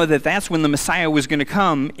 we know that that's when the Messiah was going to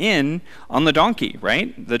come in on the donkey,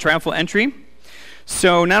 right? The triumphal entry.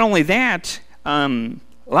 So not only that, a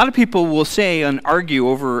lot of people will say and argue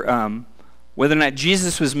over whether or not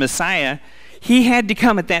Jesus was Messiah. He had to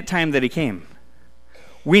come at that time that he came.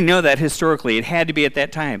 We know that historically. It had to be at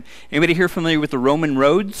that time. Anybody here familiar with the Roman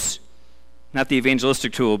roads? Not the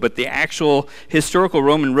evangelistic tool, but the actual historical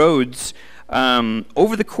Roman roads.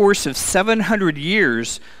 Over the course of 700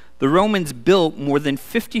 years, the Romans built more than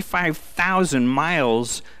 55,000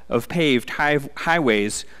 miles of paved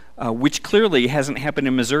highways, which clearly hasn't happened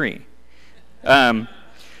in Missouri. So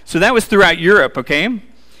that was throughout Europe, okay?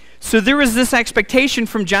 So there was this expectation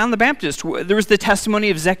from John the Baptist. There was the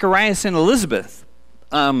testimony of Zacharias and Elizabeth.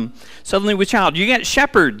 Suddenly with child. You got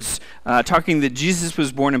shepherds talking that Jesus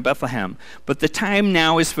was born in Bethlehem. But the time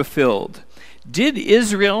now is fulfilled. Did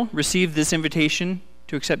Israel receive this invitation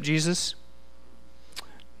to accept Jesus?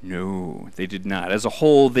 No, they did not. As a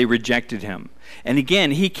whole, they rejected him. And again,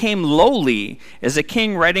 he came lowly as a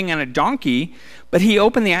king riding on a donkey, but he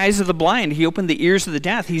opened the eyes of the blind. He opened the ears of the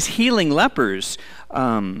deaf. He's healing lepers.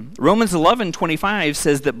 Romans 11:25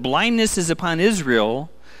 says that blindness is upon Israel,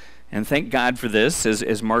 and thank God for this,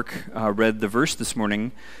 as Mark read the verse this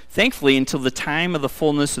morning, thankfully until the time of the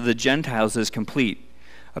fullness of the Gentiles is complete.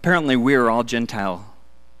 Apparently, we are all Gentiles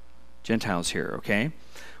here, okay?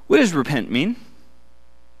 What does repent mean?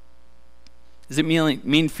 Does it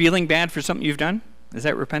mean feeling bad for something you've done? Is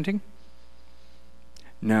that repenting?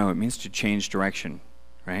 No, it means to change direction,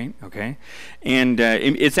 right? Okay. And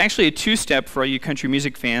it's actually a two-step for all you country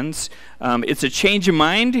music fans. It's a change of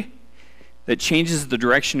mind that changes the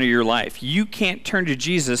direction of your life. You can't turn to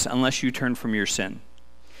Jesus unless you turn from your sin.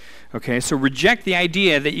 Okay, so reject the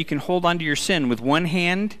idea that you can hold on to your sin with one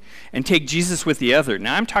hand and take Jesus with the other.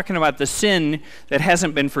 Now, I'm talking about the sin that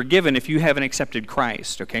hasn't been forgiven if you haven't accepted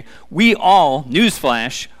Christ, okay? We all,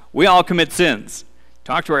 newsflash, we all commit sins.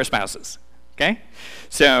 Talk to our spouses, okay?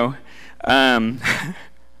 So, but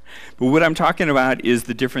what I'm talking about is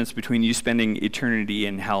the difference between you spending eternity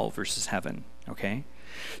in hell versus heaven, okay?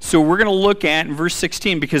 So we're going to look at in verse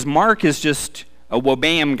 16, because Mark is just a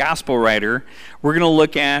wabam gospel writer, we're going to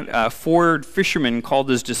look at 4 fishermen called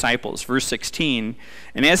his disciples. Verse 16,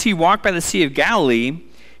 and as he walked by the Sea of Galilee,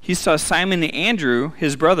 he saw Simon and Andrew,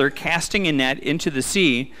 his brother, casting a net into the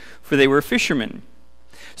sea, for they were fishermen.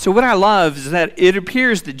 So what I love is that it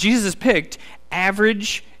appears that Jesus picked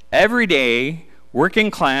average, everyday,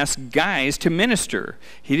 working class guys to minister.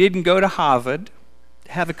 He didn't go to Harvard,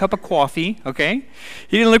 have a cup of coffee, okay?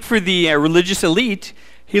 He didn't look for the religious elite.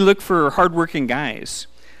 He looked for hardworking guys.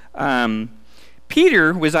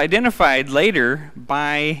 Peter was identified later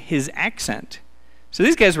by his accent. So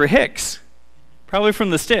these guys were Hicks, probably from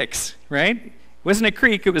the sticks, right? It wasn't a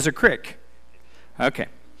creek, it was a crick. Okay.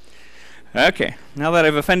 Now that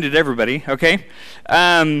I've offended everybody, okay?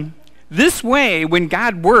 This way, when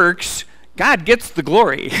God works, God gets the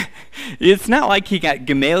glory. It's not like he got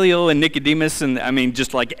Gamaliel and Nicodemus and,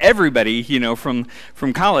 just like everybody, from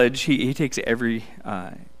college. He takes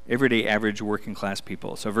everyday average working class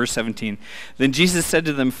people. So verse 17, then Jesus said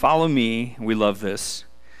to them, follow me. We love this.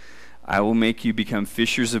 I will make you become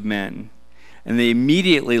fishers of men. And they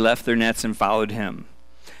immediately left their nets and followed him.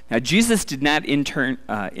 Now, Jesus did not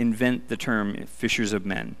invent the term fishers of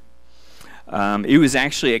men. It was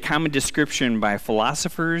actually a common description by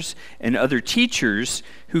philosophers and other teachers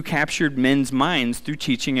who captured men's minds through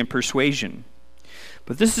teaching and persuasion.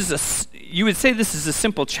 But you would say this is a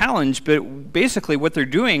simple challenge, but basically what they're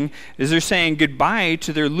doing is they're saying goodbye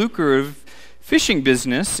to their lucrative fishing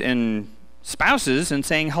business and spouses and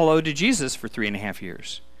saying hello to Jesus for 3.5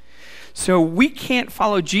 years. So we can't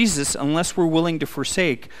follow Jesus unless we're willing to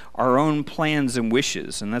forsake our own plans and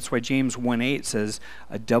wishes. And that's why James 1:8 says,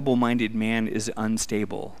 a double-minded man is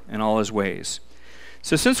unstable in all his ways.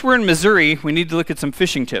 So since we're in Missouri, we need to look at some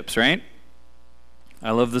fishing tips, right?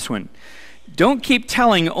 I love this one. Don't keep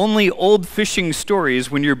telling only old fishing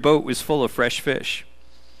stories when your boat was full of fresh fish.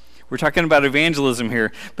 We're talking about evangelism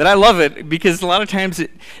here, but I love it because a lot of times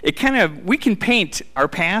we can paint our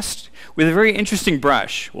past with a very interesting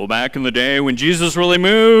brush. Well, back in the day when Jesus really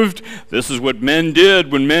moved, this is what men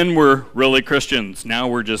did when men were really Christians. Now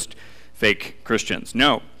we're just fake Christians.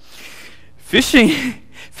 No. Fishing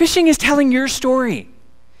is telling your story.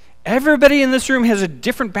 Everybody in this room has a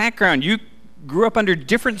different background. You grew up under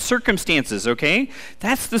different circumstances, okay?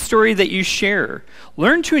 That's the story that you share.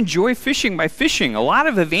 Learn to enjoy fishing by fishing. A lot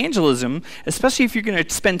of evangelism, especially if you're going to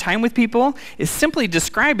spend time with people, is simply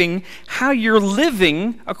describing how you're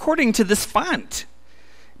living according to this font.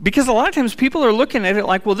 Because a lot of times people are looking at it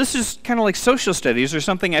like, well, this is kind of like social studies or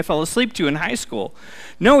something I fell asleep to in high school.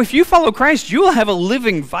 No, if you follow Christ, you will have a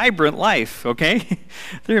living, vibrant life, okay?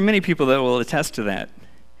 There are many people that will attest to that.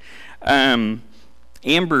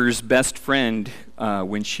 Amber's best friend,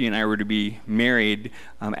 when she and I were to be married,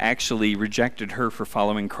 actually rejected her for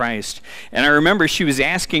following Christ. And I remember she was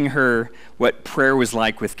asking her what prayer was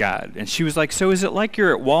like with God. And she was like, so is it like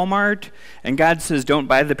you're at Walmart and God says, don't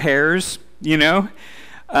buy the pears, you know?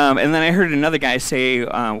 And then I heard another guy say,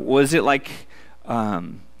 was it like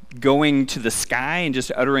going to the sky and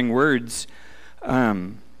just uttering words?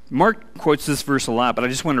 Mark quotes this verse a lot, but I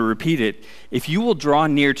just want to repeat it. If you will draw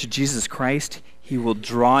near to Jesus Christ, he will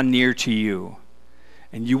draw near to you,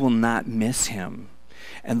 and you will not miss him.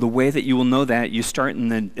 And the way that you will know that, you start in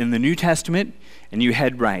the New Testament, and you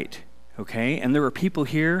head right, okay? And there are people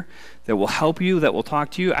here that will help you, that will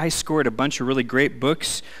talk to you. I scored a bunch of really great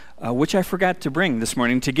books, which I forgot to bring this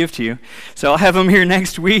morning to give to you. So I'll have them here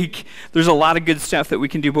next week. There's a lot of good stuff that we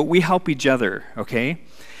can do, but we help each other, okay?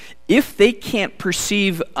 If they can't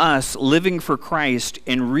perceive us living for Christ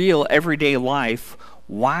in real everyday life,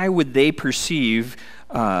 why would they perceive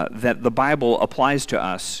that the Bible applies to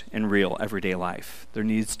us in real everyday life? There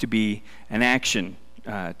needs to be an action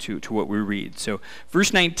to what we read. So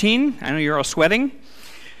verse 19, I know you're all sweating,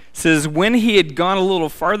 says, when he had gone a little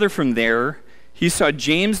farther from there, he saw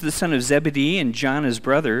James the son of Zebedee and John his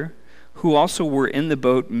brother, who also were in the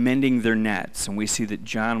boat mending their nets. And we see that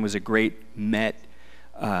John was a great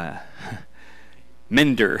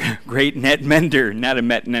mender, great net mender, not a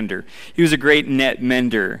met mender. He was a great net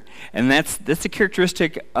mender. And that's a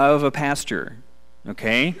characteristic of a pastor,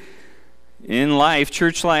 okay? In life,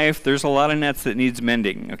 church life, there's a lot of nets that needs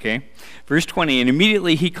mending, okay? Verse 20, and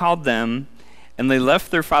immediately he called them, and they left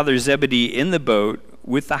their father Zebedee in the boat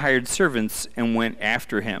with the hired servants and went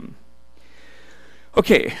after him.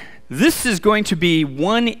 Okay, this is going to be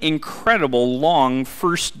one incredible long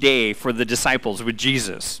first day for the disciples with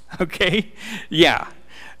Jesus, okay? Yeah.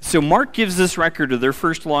 So Mark gives this record of their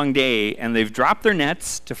first long day, and they've dropped their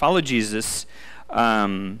nets to follow Jesus,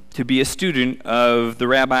 to be a student of the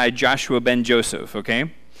Rabbi Joshua ben Joseph,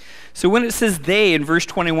 okay? So when it says they in verse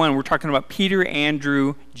 21, we're talking about Peter,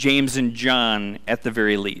 Andrew, James, and John at the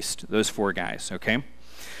very least, those four guys, okay?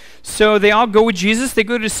 So they all go with Jesus. They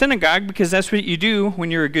go to synagogue because that's what you do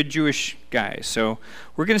when you're a good Jewish guy. So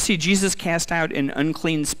we're going to see Jesus cast out an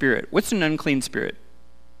unclean spirit. What's an unclean spirit?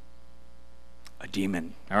 A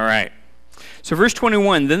demon. All right. So verse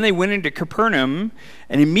 21, then they went into Capernaum,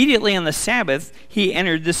 and immediately on the Sabbath, he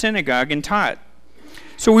entered the synagogue and taught.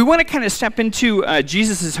 So we want to kind of step into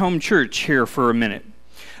Jesus' home church here for a minute.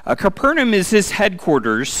 Capernaum is his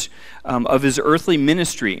headquarters of his earthly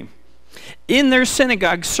ministry. In their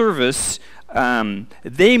synagogue service,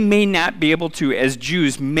 they may not be able to, as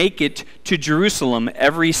Jews, make it to Jerusalem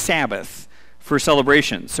every Sabbath for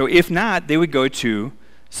celebration. So if not, they would go to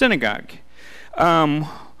synagogue.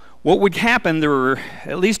 What would happen, there were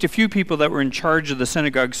at least a few people that were in charge of the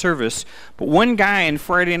synagogue service, but one guy on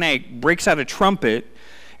Friday night breaks out a trumpet,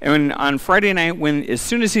 and on Friday night, as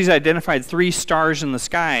soon as he's identified 3 stars in the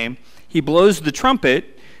sky, he blows the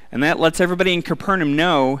trumpet, and that lets everybody in Capernaum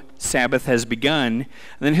know Sabbath has begun. And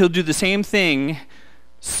then he'll do the same thing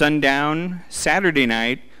sundown, Saturday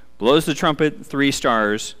night, blows the trumpet, 3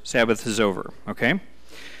 stars, Sabbath is over, okay?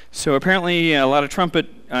 So apparently a lot of trumpet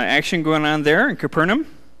action going on there in Capernaum.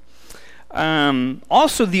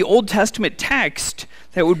 Also, the Old Testament text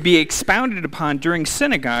that would be expounded upon during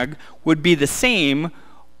synagogue would be the same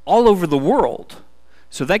all over the world.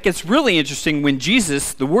 So that gets really interesting when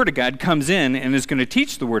Jesus, the Word of God, comes in and is going to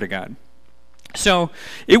teach the Word of God. So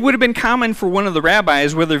it would have been common for one of the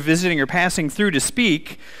rabbis, whether visiting or passing through, to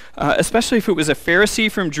speak, especially if it was a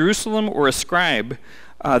Pharisee from Jerusalem or a scribe.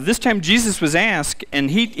 This time Jesus was asked, and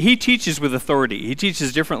he teaches with authority. He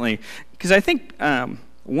teaches differently. Because I think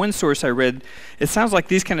one source I read, it sounds like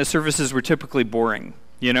these kind of services were typically boring,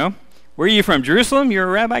 you know? Where are you from? Jerusalem? You're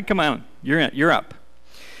a rabbi? Come on, you're up.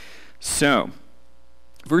 So,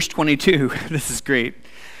 verse 22, this is great.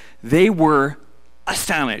 They were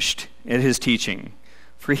astonished at his teaching,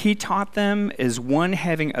 for he taught them as one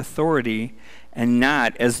having authority and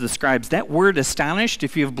not as the scribes. That word astonished,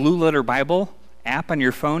 if you have Blue Letter Bible app on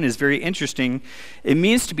your phone, is very interesting. It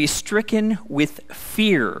means to be stricken with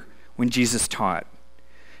fear when Jesus taught.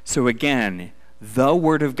 So again, the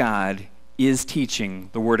Word of God is teaching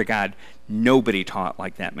the Word of God. Nobody taught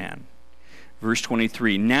like that man. Verse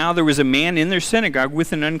 23, now there was a man in their synagogue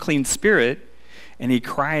with an unclean spirit, and he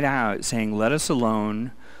cried out, saying, let us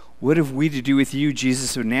alone. What have we to do with you,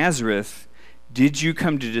 Jesus of Nazareth? Did you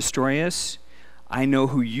come to destroy us? I know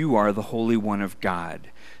who you are, the Holy One of God.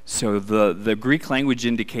 So the Greek language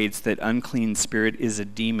indicates that unclean spirit is a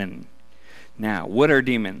demon. Now, what are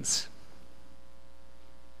demons?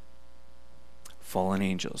 Fallen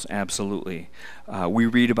angels, absolutely. We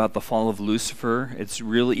read about the fall of Lucifer. It's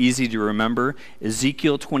real easy to remember.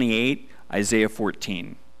 Ezekiel 28, Isaiah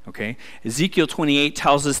 14. Okay? Ezekiel 28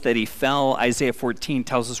 tells us that he fell. Isaiah 14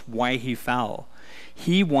 tells us why he fell.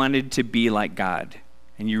 He wanted to be like God.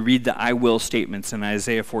 And you read the I will statements in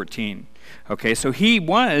Isaiah 14. Okay, so he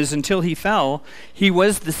was, until he fell, he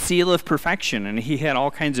was the seal of perfection. And he had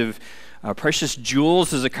all kinds of precious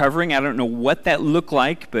jewels as a covering. I don't know what that looked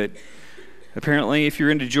like, but apparently if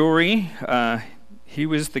you're into jewelry, he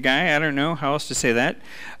was the guy. I don't know how else to say that.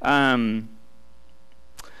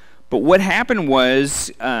 But what happened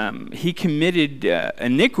was he committed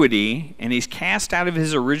iniquity, and he's cast out of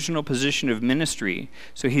his original position of ministry.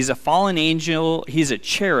 So he's a fallen angel, he's a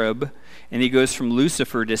cherub, and he goes from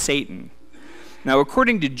Lucifer to Satan. Now,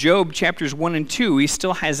 according to Job chapters 1 and 2, he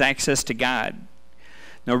still has access to God.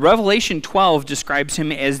 Now, Revelation 12 describes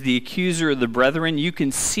him as the accuser of the brethren. You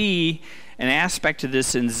can see an aspect of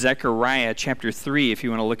this in Zechariah chapter 3, if you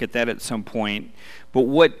want to look at that at some point. But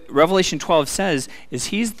what Revelation 12 says is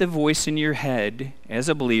he's the voice in your head, as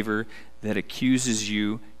a believer, that accuses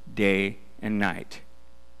you day and night.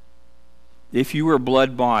 If you are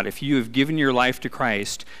blood-bought, if you have given your life to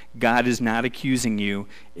Christ, God is not accusing you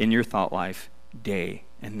in your thought life day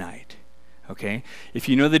and night. Okay? If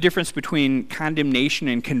you know the difference between condemnation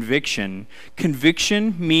and conviction,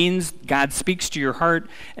 conviction means God speaks to your heart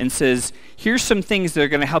and says, here's some things that are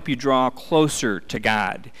going to help you draw closer to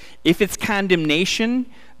God. If it's condemnation,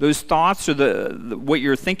 those thoughts or what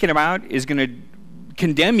you're thinking about is going to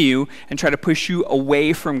condemn you and try to push you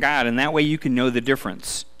away from God, and that way you can know the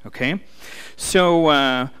difference. Okay?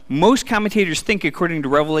 So most commentators think, according to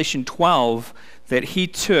Revelation 12, that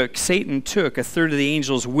Satan took a third of the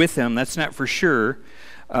angels with him. That's not for sure,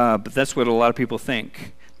 but that's what a lot of people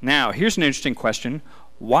think. Now, here's an interesting question.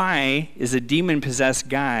 Why is a demon-possessed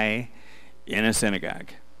guy in a synagogue?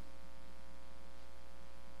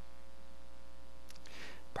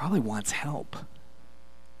 Probably wants help.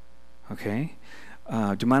 Okay?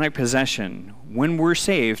 Demonic possession. When we're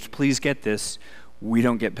saved, please get this, we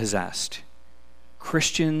don't get possessed.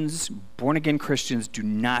 Christians, born-again Christians, do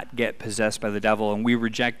not get possessed by the devil, and we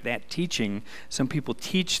reject that teaching. Some people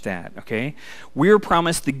teach that, okay? We are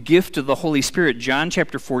promised the gift of the Holy Spirit. John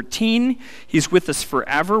chapter 14, he's with us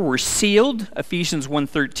forever. We're sealed, Ephesians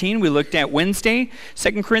 1:13, we looked at Wednesday.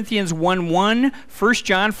 2 Corinthians 1:1, 1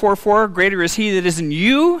 John 4:4, greater is he that is in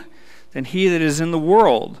you than he that is in the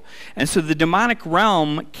world. And so the demonic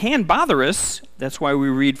realm can bother us. That's why we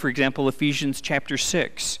read, for example, Ephesians chapter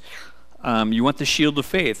 6. You want the shield of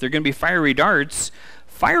faith. They're going to be fiery darts.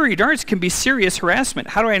 Fiery darts can be serious harassment.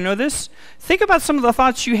 How do I know this? Think about some of the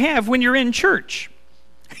thoughts you have when you're in church.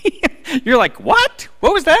 You're like, what?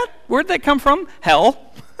 What was that? Where'd that come from?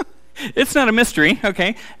 Hell. It's not a mystery,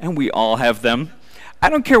 okay? And we all have them.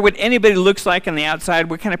 I don't care what anybody looks like on the outside,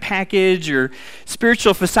 what kind of package or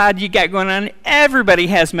spiritual facade you got going on. Everybody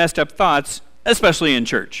has messed up thoughts, especially in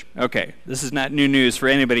church. Okay, this is not new news for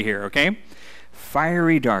anybody here, okay?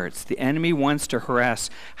 Fiery darts. The enemy wants to harass.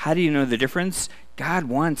 How do you know the difference? God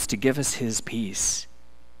wants to give us his peace.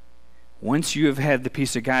 Once you have had the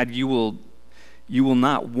peace of God, you will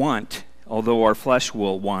not want, although our flesh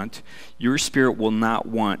will want, your spirit will not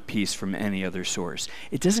want peace from any other source.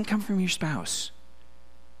 It doesn't come from your spouse.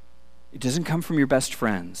 It doesn't come from your best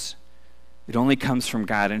friends. It only comes from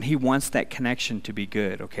God, and he wants that connection to be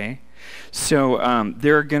good, okay? So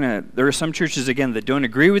there are some churches, again, that don't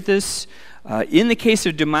agree with this. In the case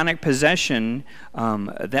of demonic possession,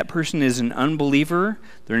 that person is an unbeliever.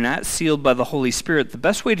 They're not sealed by the Holy Spirit. The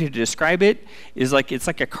best way to describe it is it's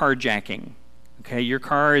like a carjacking. Okay, your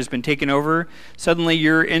car has been taken over. Suddenly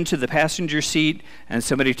you're into the passenger seat, and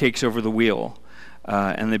somebody takes over the wheel.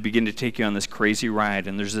 And they begin to take you on this crazy ride,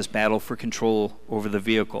 and there's this battle for control over the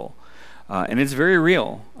vehicle. And it's very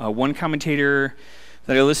real. One commentator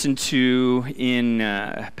that I listened to in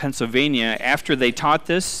Pennsylvania, after they taught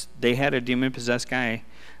this, they had a demon-possessed guy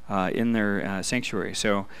in their sanctuary.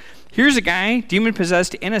 So here's a guy,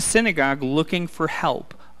 demon-possessed, in a synagogue looking for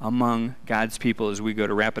help among God's people as we go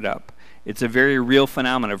to wrap it up. It's a very real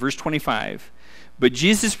phenomenon. Verse 25, but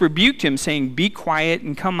Jesus rebuked him, saying, be quiet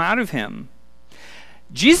and come out of him.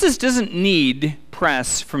 Jesus doesn't need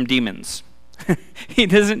press from demons. He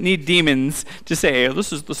doesn't need demons to say, oh,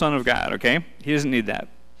 this is the Son of God, okay? He doesn't need that.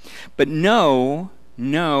 But know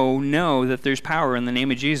that there's power in the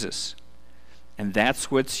name of Jesus. And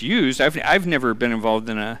that's what's used. I've never been involved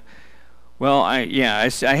in I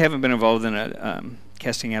haven't been involved in a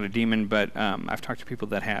casting out a demon, but I've talked to people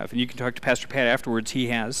that have. And you can talk to Pastor Pat afterwards. He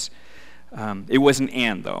has. It wasn't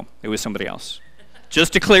Ann, though. It was somebody else.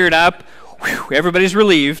 Just to clear it up, everybody's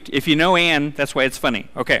relieved. If you know Ann, that's why it's funny.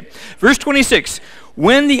 Okay. Verse 26.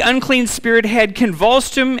 When the unclean spirit had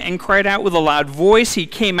convulsed him and cried out with a loud voice, he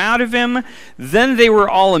came out of him. Then they were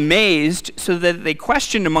all amazed, so that they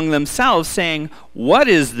questioned among themselves, saying, what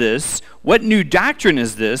is this? What new doctrine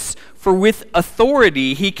is this? For with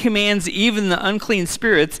authority he commands even the unclean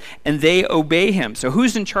spirits, and they obey him. So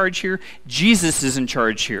who's in charge here? Jesus is in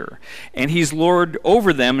charge here. And he's Lord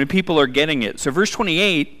over them, and people are getting it. So verse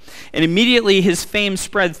 28, and immediately his fame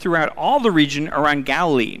spread throughout all the region around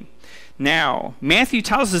Galilee. Now, Matthew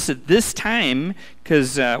tells us at this time,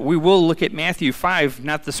 because we will look at Matthew 5,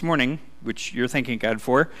 not this morning, which you're thanking God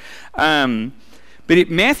for, but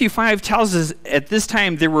Matthew 5 tells us at this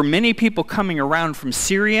time there were many people coming around from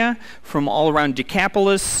Syria, from all around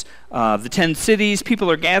Decapolis, the 10 cities. People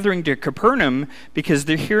are gathering to Capernaum because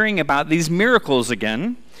they're hearing about these miracles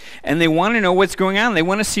again, and they want to know what's going on. They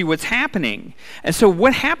want to see what's happening. And so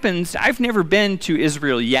what happens, I've never been to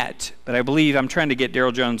Israel yet, but I believe I'm trying to get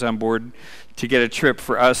Daryl Jones on board to get a trip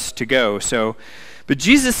for us to go. But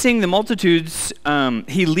Jesus, seeing the multitudes,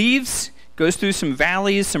 he leaves, goes through some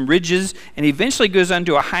valleys, some ridges, and he eventually goes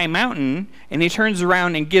onto a high mountain, and he turns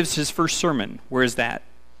around and gives his first sermon. Where is that?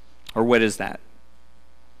 Or what is that?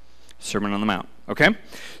 Sermon on the Mount, okay?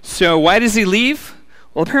 So why does he leave?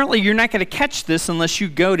 Well, apparently you're not going to catch this unless you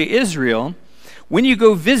go to Israel. When you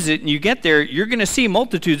go visit and you get there, you're going to see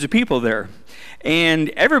multitudes of people there. And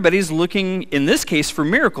everybody's looking, in this case, for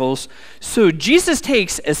miracles. So Jesus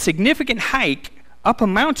takes a significant hike up a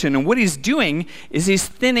mountain, and what he's doing is he's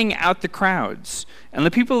thinning out the crowds. And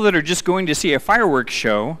the people that are just going to see a fireworks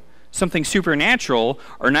show, something supernatural,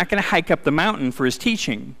 are not going to hike up the mountain for his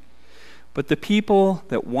teaching. But the people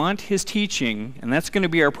that want his teaching, and that's going to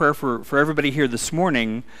be our prayer for everybody here this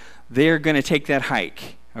morning, they're going to take that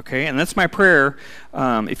hike. Okay, and that's my prayer.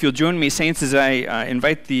 If you'll join me, saints, as I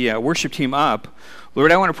invite the worship team up.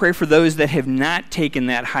 Lord, I want to pray for those that have not taken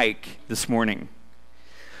that hike this morning.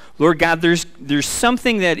 Lord God, there's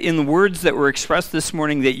something that in the words that were expressed this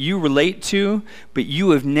morning that you relate to, but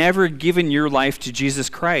you have never given your life to Jesus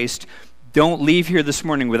Christ. Don't leave here this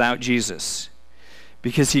morning without Jesus.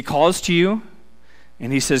 Because he calls to you,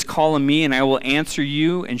 and he says, call on me, and I will answer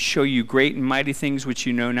you and show you great and mighty things which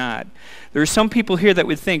you know not. There are some people here that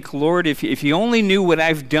would think, Lord, if you only knew what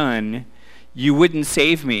I've done, you wouldn't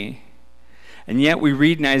save me. And yet we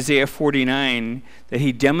read in Isaiah 49 that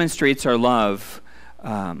he demonstrates our love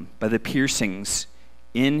by the piercings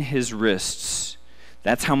in his wrists.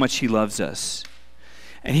 That's how much he loves us.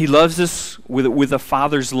 And he loves us with a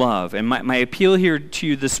father's love. And my appeal here to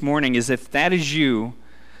you this morning is, if that is you,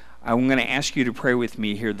 I'm going to ask you to pray with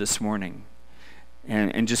me here this morning.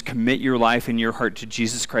 And just commit your life and your heart to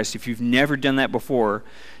Jesus Christ. If you've never done that before,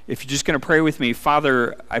 if you're just going to pray with me,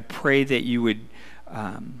 Father, I pray that you would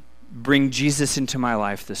bring Jesus into my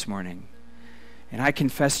life this morning. And I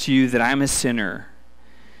confess to you that I'm a sinner.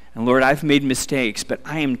 And Lord, I've made mistakes, but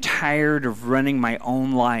I am tired of running my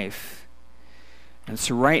own life. And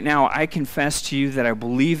so right now, I confess to you that I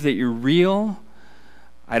believe that you're real.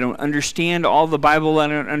 I don't understand all the Bible. I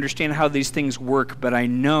don't understand how these things work, but I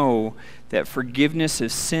know that forgiveness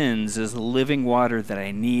of sins is the living water that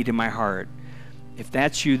I need in my heart. If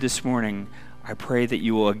that's you this morning, I pray that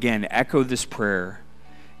you will again echo this prayer.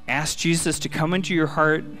 Ask Jesus to come into your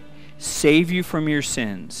heart, save you from your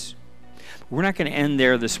sins. We're not going to end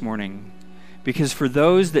there this morning. Because for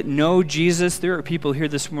those that know Jesus, there are people here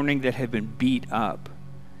this morning that have been beat up.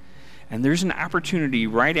 And there's an opportunity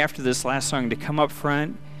right after this last song to come up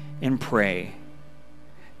front and pray.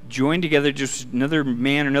 Join together, just another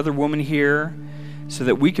man, another woman here, so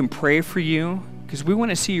that we can pray for you, because we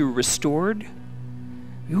want to see you restored.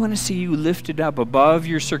 We want to see you lifted up above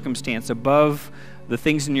your circumstance, above the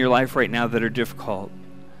things in your life right now that are difficult.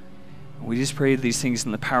 We just pray these things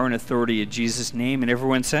in the power and authority of Jesus' name. And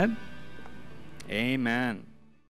everyone said, amen.